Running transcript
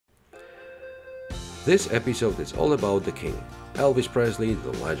This episode is all about the king, Elvis Presley,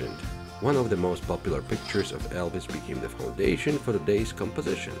 the legend. One of the most popular pictures of Elvis became the foundation for today's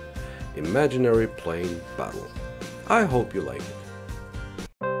composition, Imaginary Plane Battle. I hope you like it.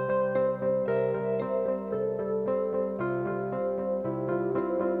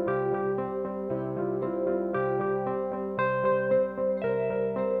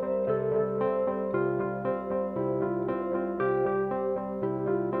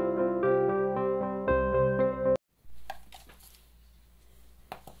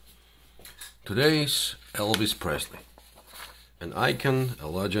 Today's Elvis Presley, an icon, a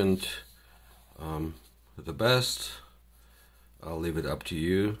legend, the best. I'll leave it up to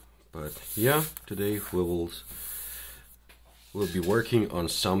you, but yeah, today we'll be working on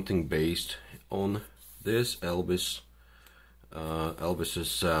something based on this Elvis's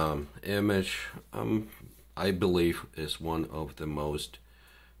image. I believe is one of the most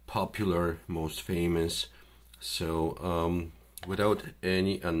popular, most famous. So without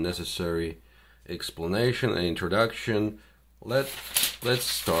any unnecessary explanation and introduction, let's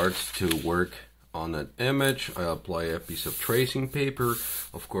start to work on an image. I apply a piece of tracing paper.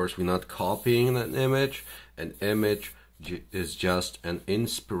 Of course, we're not copying that image. An image is just an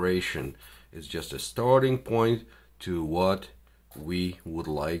inspiration. It's just a starting point to what we would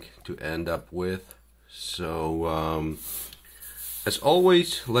like to end up with. So as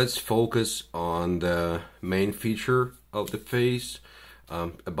always, let's focus on the main feature of the face.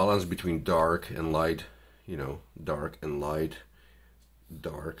 A balance between dark and light, dark and light,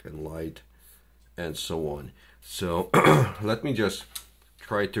 and so on. So let me just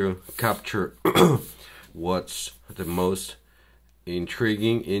try to capture what's the most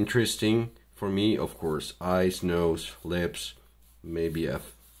interesting for me. Of course, eyes, nose, lips, maybe a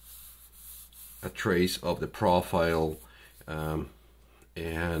trace of the profile,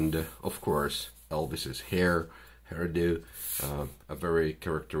 and of course Elvis's hairdo, a very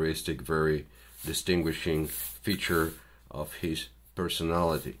characteristic, very distinguishing feature of his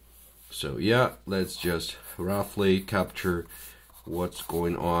personality. So yeah, let's just roughly capture what's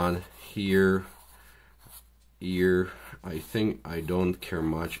going on here. Ear, I think I don't care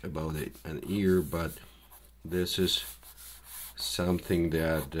much about an ear, but this is something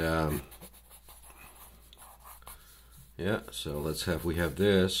that yeah, so we have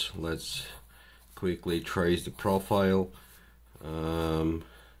this. Let's quickly trace the profile.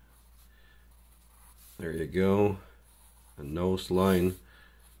 There you go, a nose line,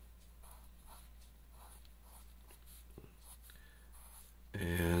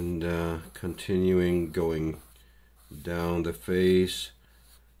 and continuing going down the face.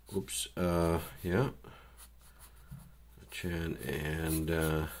 Oops, yeah, chin, and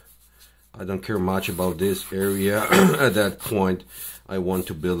I don't care much about this area. At that point, I want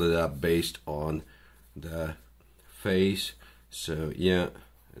to build it up based on the face. So yeah,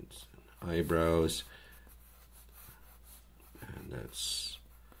 it's eyebrows, and that's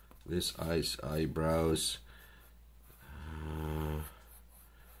this eyebrows.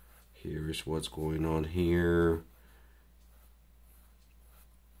 Here's what's going on here.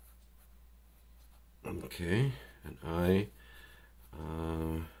 Okay, an eye.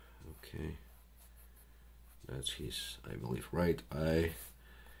 Okay, that's his, I believe, right eye,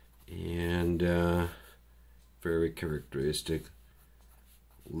 and very characteristic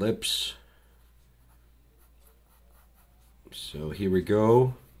lips. So here we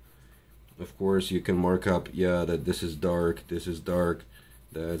go. Of course, you can mark up, yeah, that this is dark,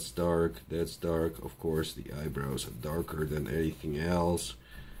 that's dark, that's dark. Of course, the eyebrows are darker than anything else.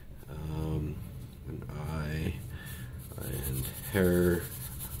 An eye and hair,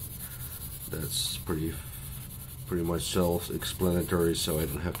 that's pretty much self-explanatory, so I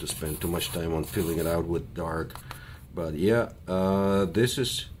don't have to spend too much time on filling it out with dark. But yeah, this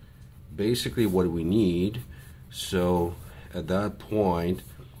is basically what we need. So at that point,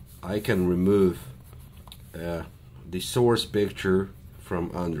 I can remove the source picture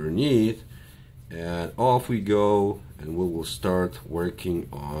from underneath, and off we go, and we will start working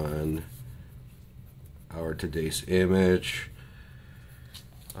on our today's image.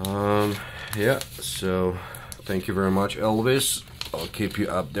 Yeah, so thank you very much, Elvis. I'll keep you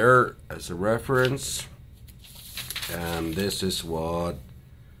up there as a reference. And this is what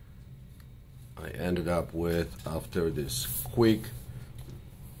I ended up with after this quick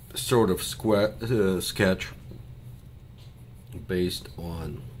sort of sketch based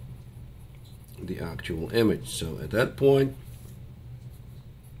on the actual image. So at that point,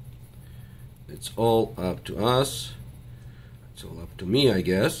 it's all up to us. It's all up to me, I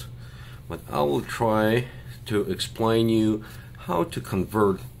guess. But I will try to explain you how to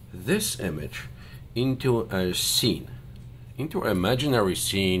convert this image into a scene, into an imaginary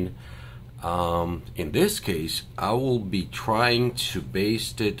scene. In this case, I will be trying to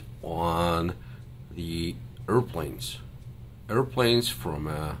base it on the airplanes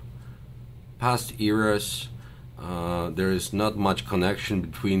from past eras. There is not much connection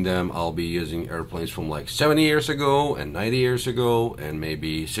between them. I'll be using airplanes from like 70 years ago and 90 years ago and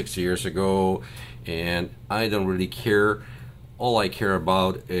maybe 60 years ago, and I don't really care. All I care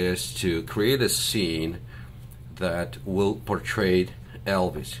about is to create a scene that will portray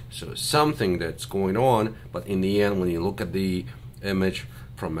Elvis. So something that's going on, but in the end, when you look at the image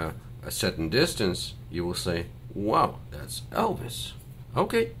from a certain distance, you will say, wow, that's Elvis.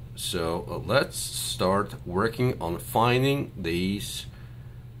 Okay, so let's start working on finding these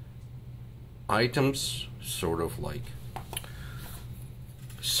items, sort of like.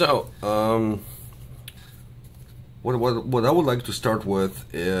 So, what I would like to start with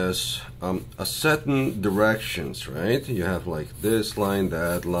is a certain directions, right? You have like this line,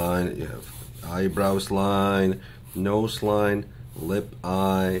 that line, you have eyebrows line, nose line, lip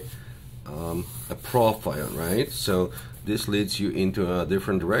eye, a profile, right? So this leads you into a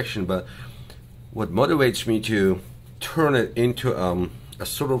different direction, but what motivates me to turn it into a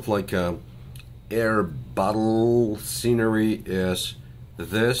sort of like a air battle scenery is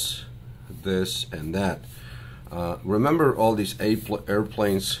this, and that. Remember all these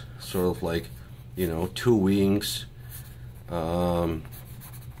airplanes, sort of like, you know, two wings,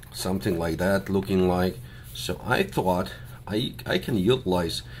 something like that looking like. So I thought I can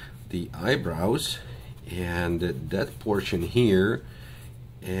utilize the eyebrows and that portion here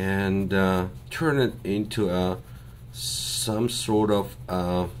and turn it into some sort of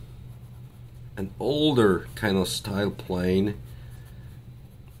an older kind of style plane,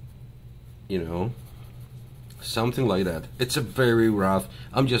 you know, something like that. It's a very rough.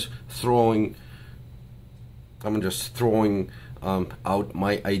 I'm just throwing out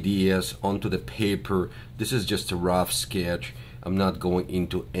my ideas onto the paper. This is just a rough sketch. I'm not going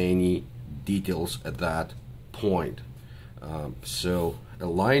into any details at that point. So a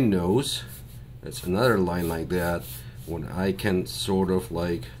line nose, it's another line like that, when I can sort of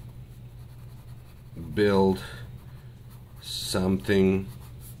like build something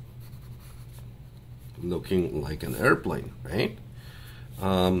looking like an airplane, right?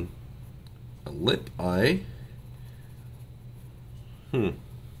 A lip eye.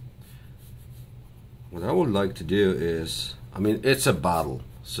 What I would like to do is, I mean, it's a battle,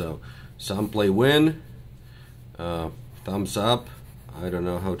 so some play win, thumbs up, I don't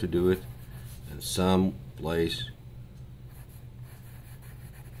know how to do it, and some plays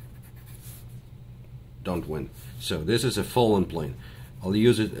don't win. So this is a fallen plane. I'll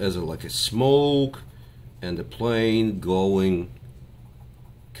use it as like a smoke and the plane going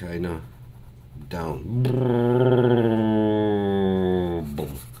kind of down.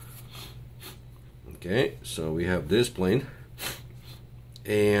 Boom. Okay, so we have this plane,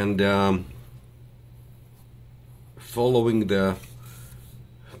 and following the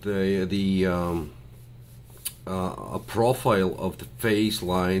profile of the face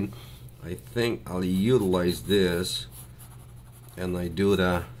line, I think I'll utilize this, and I do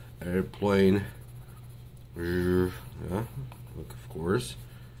the airplane. Yeah, look, of course,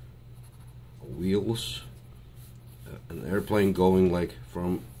 wheels, an airplane going like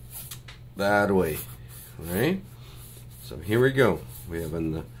from that way, right? So here we go. We have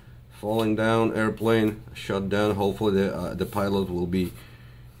a falling down airplane, shut down. Hopefully the pilot will be,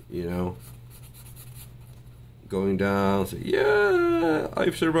 you know, going down. So yeah,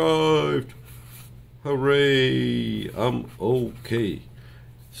 I've survived. Hooray! I'm okay.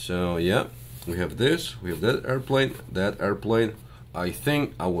 So yeah, we have this. We have that airplane. That airplane. I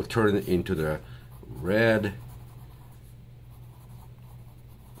think I will turn it into the red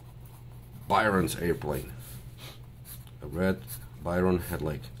Byron's airplane. A red Byron had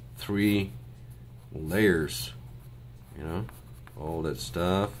like 3 layers, you know, all that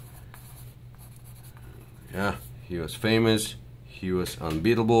stuff. Yeah, he was famous, he was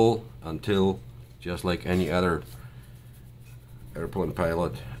unbeatable until, just like any other airplane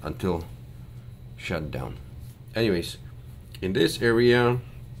pilot, until shut down. Anyways, in this area,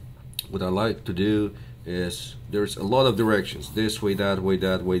 what I like to do is, there's a lot of directions, this way, that way,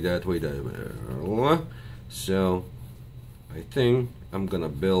 that way, that way, that way. So I think I'm gonna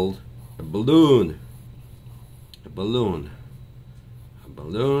build a balloon.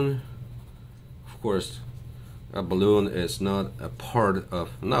 Of course, a balloon is not a part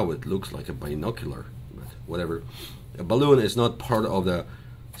of, now it looks like a binocular, but whatever. A balloon is not part of the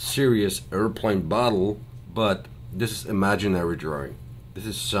serious airplane battle, but this is imaginary drawing. This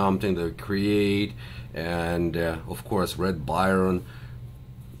is something they create, and of course Red Byron,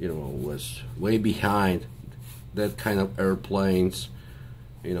 you know, was way behind that kind of airplanes,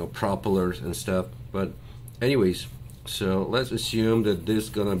 you know, propellers and stuff. But anyways, so let's assume that this is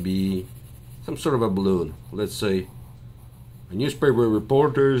gonna be some sort of a balloon. Let's say a newspaper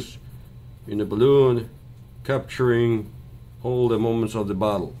reporters in a balloon capturing all the moments of the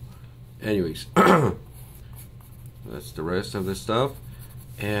battle. Anyways, that's the rest of the stuff.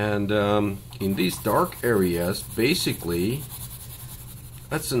 And in these dark areas, basically,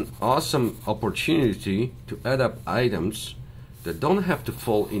 that's an awesome opportunity to add up items that don't have to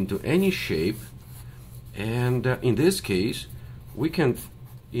fall into any shape. And in this case, we can,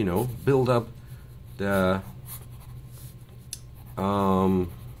 you know, build up the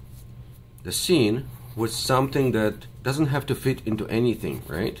scene with something that doesn't have to fit into anything,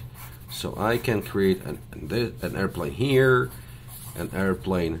 right? So I can create an airplane here, an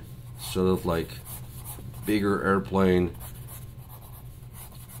airplane sort of like bigger airplane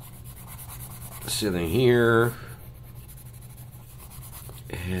sitting here,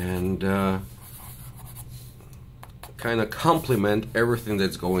 and kind of complement everything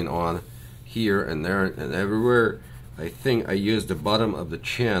that's going on here and there and everywhere. I think I used the bottom of the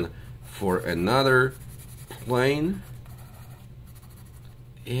chin for another plane,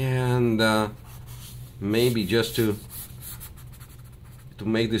 and maybe just to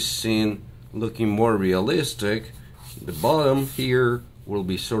make this scene looking more realistic, the bottom here will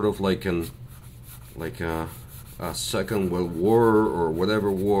be sort of like a Second World War or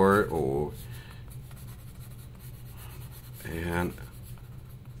whatever war, or and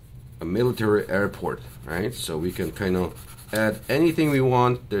a military airport, right? So we can kind of add anything we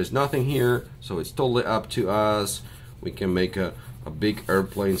want. There's nothing here, so it's totally up to us. We can make a big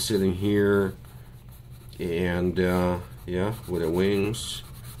airplane sitting here, and yeah, with the wings.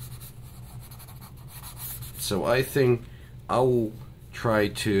 So I think I will try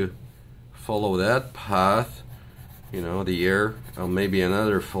to follow that path, you know, the air, or maybe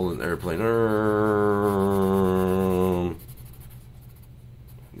another fallen airplane.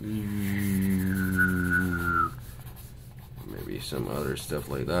 Maybe some other stuff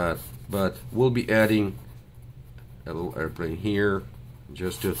like that. But we'll be adding a little airplane here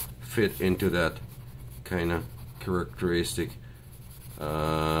just to fit into that kind of characteristic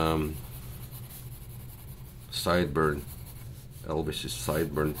sideburn, Elvis's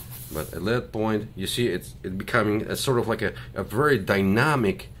sideburn. But at that point, you see it's becoming a sort of like a very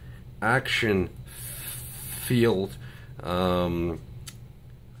dynamic action field, a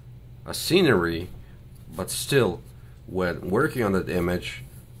scenery. But still, when working on that image,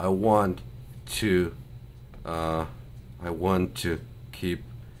 I want to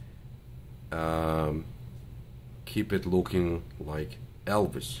keep it looking like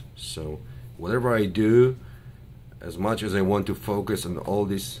Elvis. So whatever I do, as much as I want to focus on all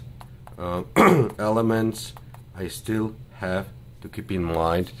these elements, I still have to keep in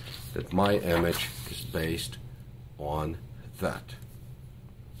mind that my image is based on that.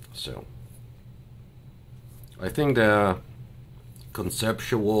 So I think the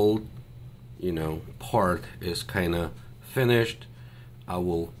conceptual, you know, part is kind of finished. I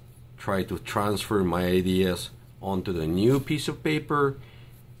will try to transfer my ideas onto the new piece of paper,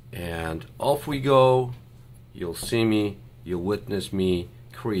 and off we go. You'll see me, you'll witness me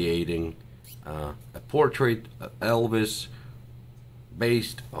creating a portrait of Elvis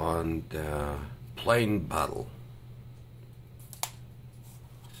based on the plane battle.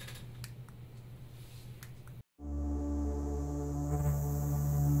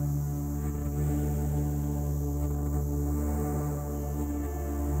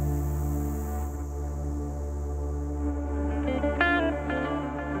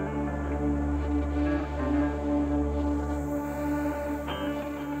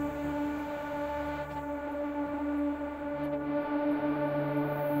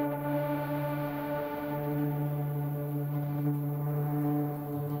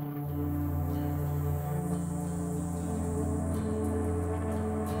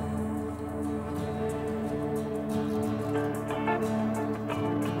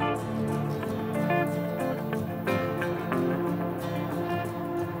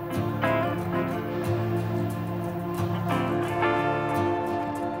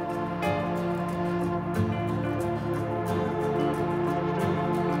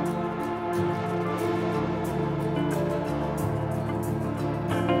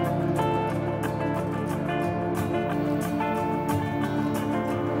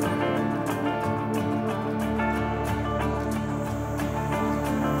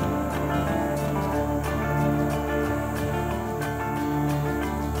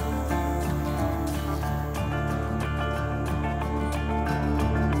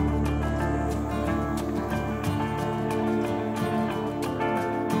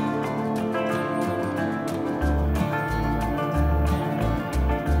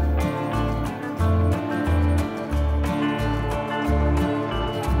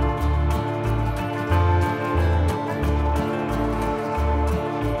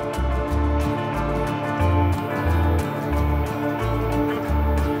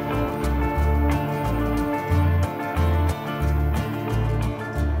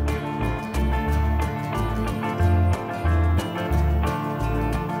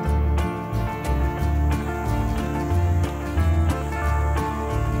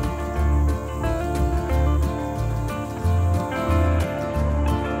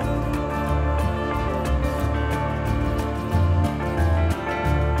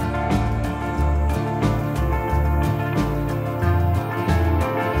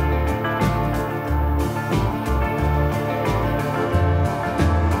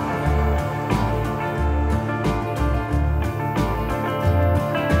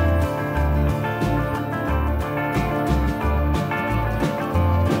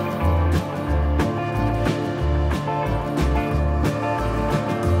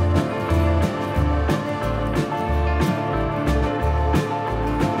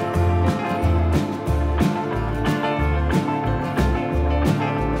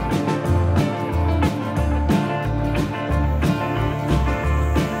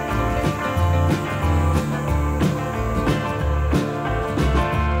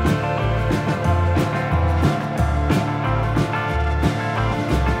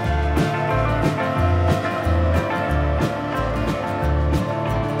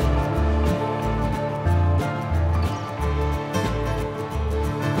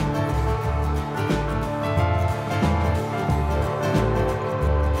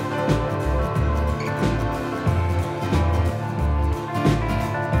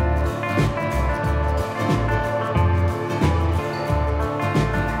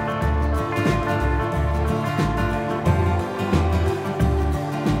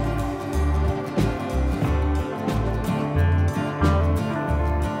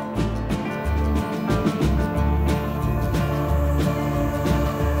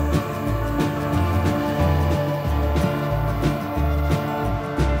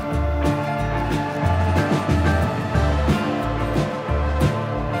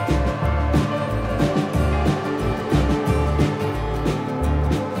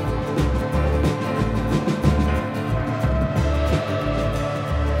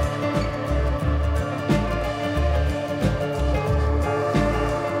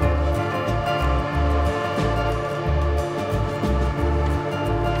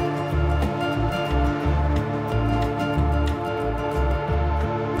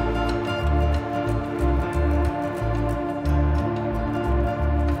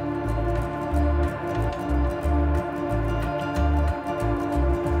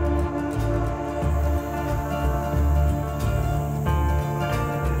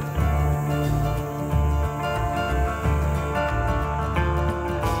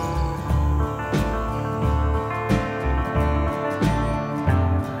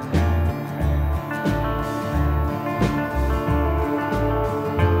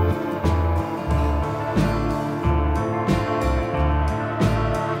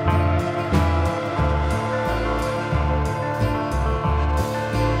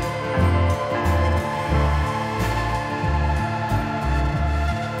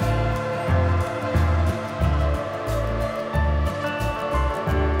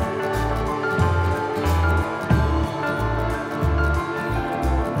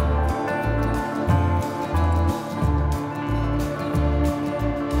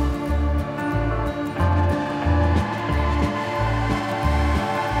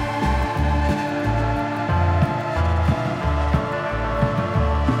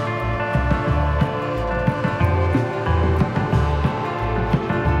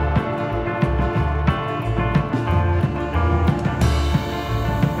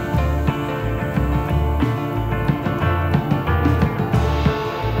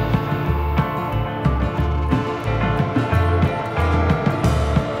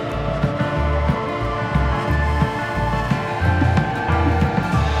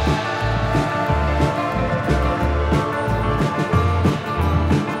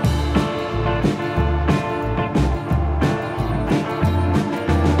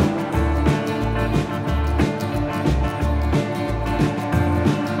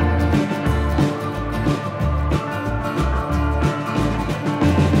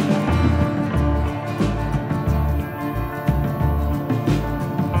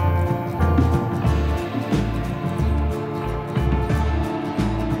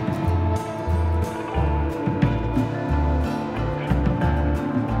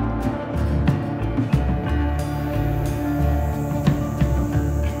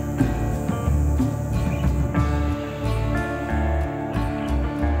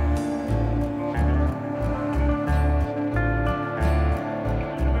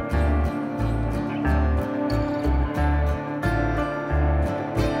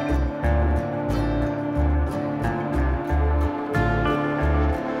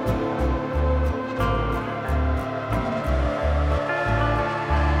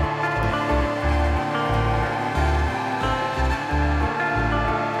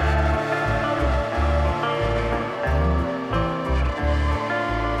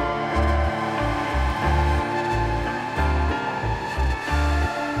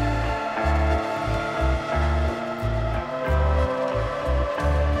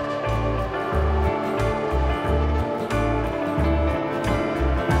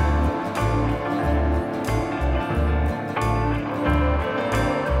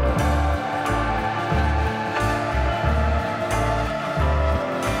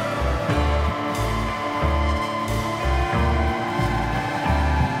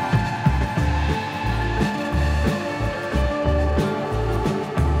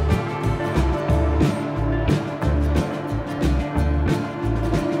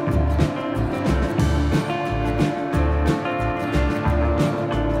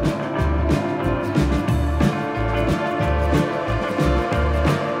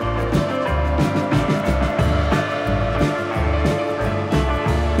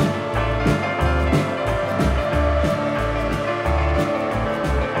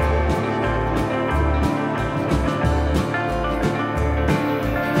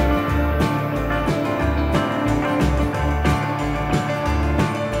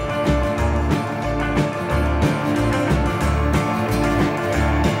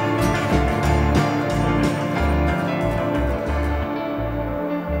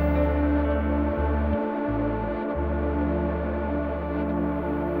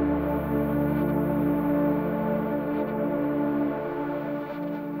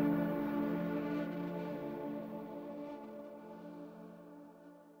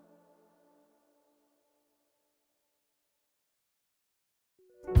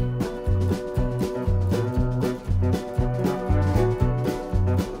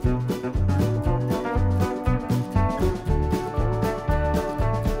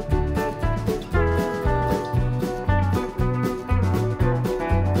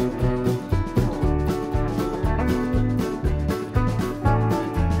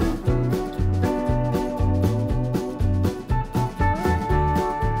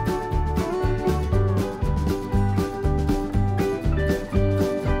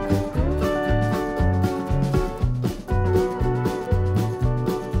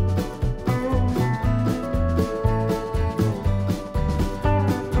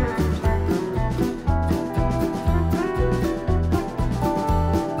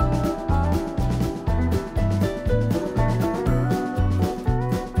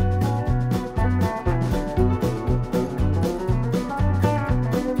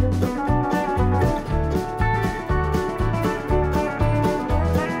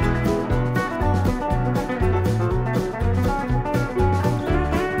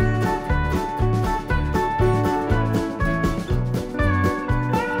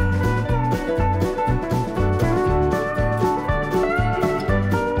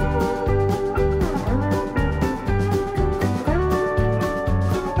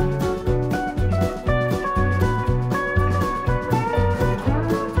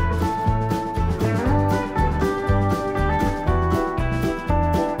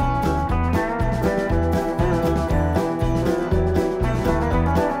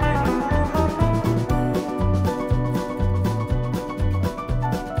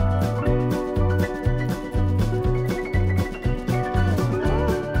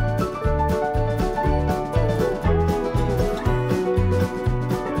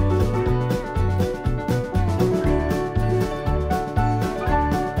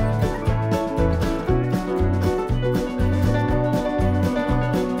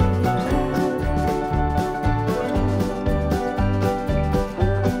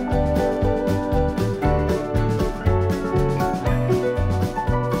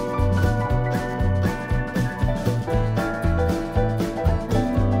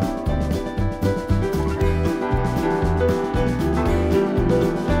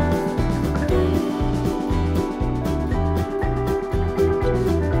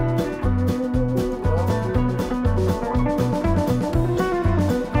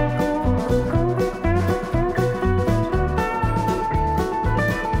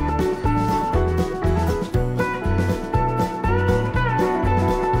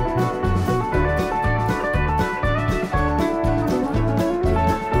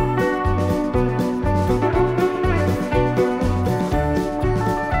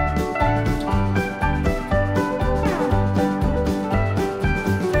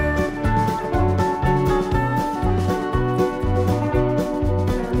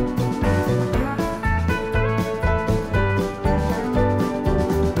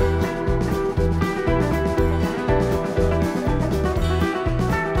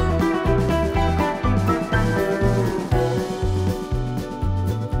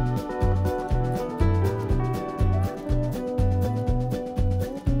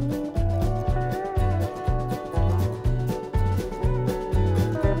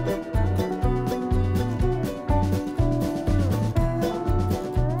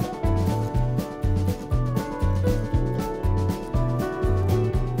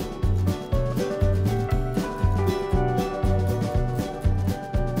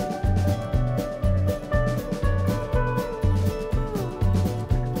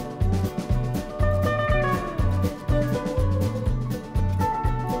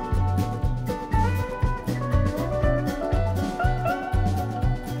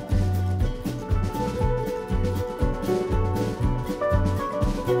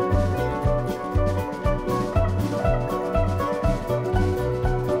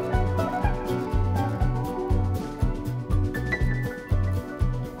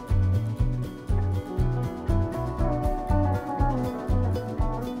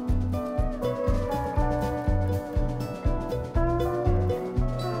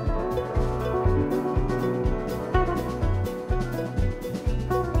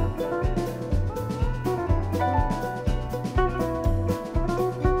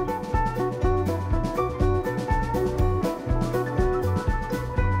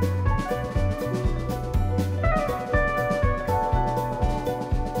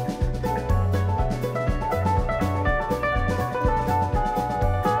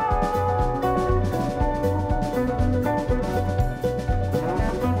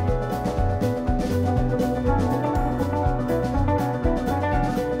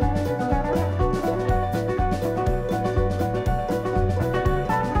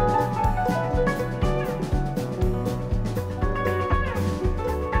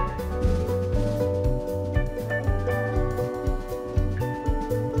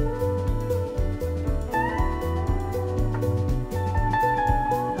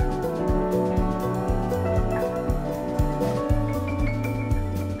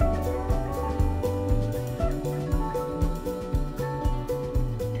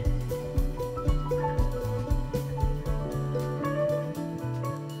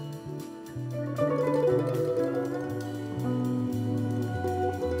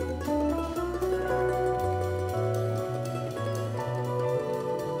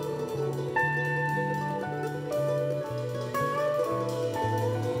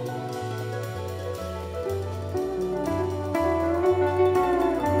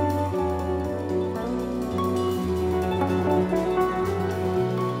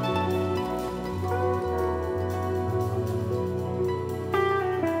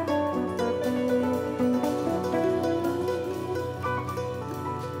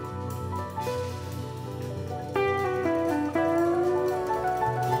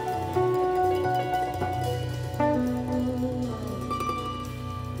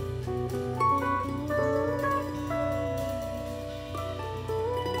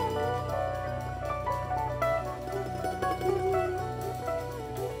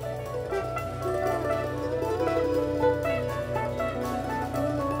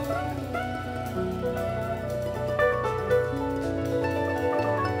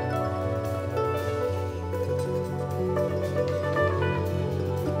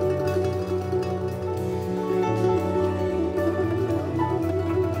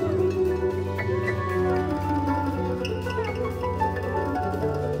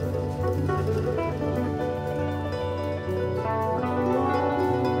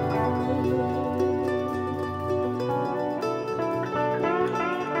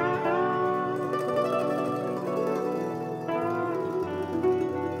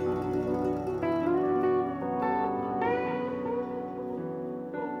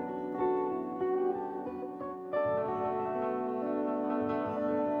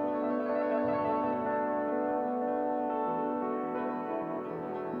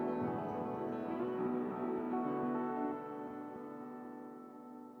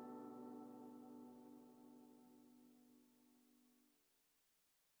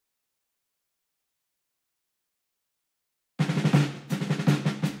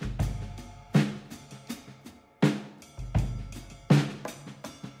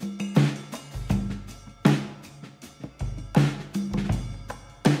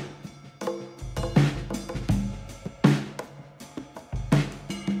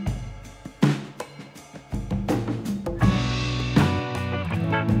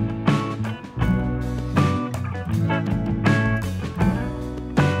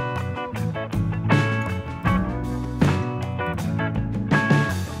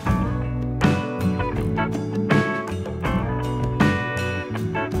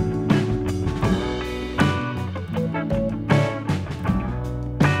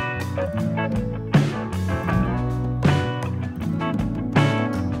 Bye.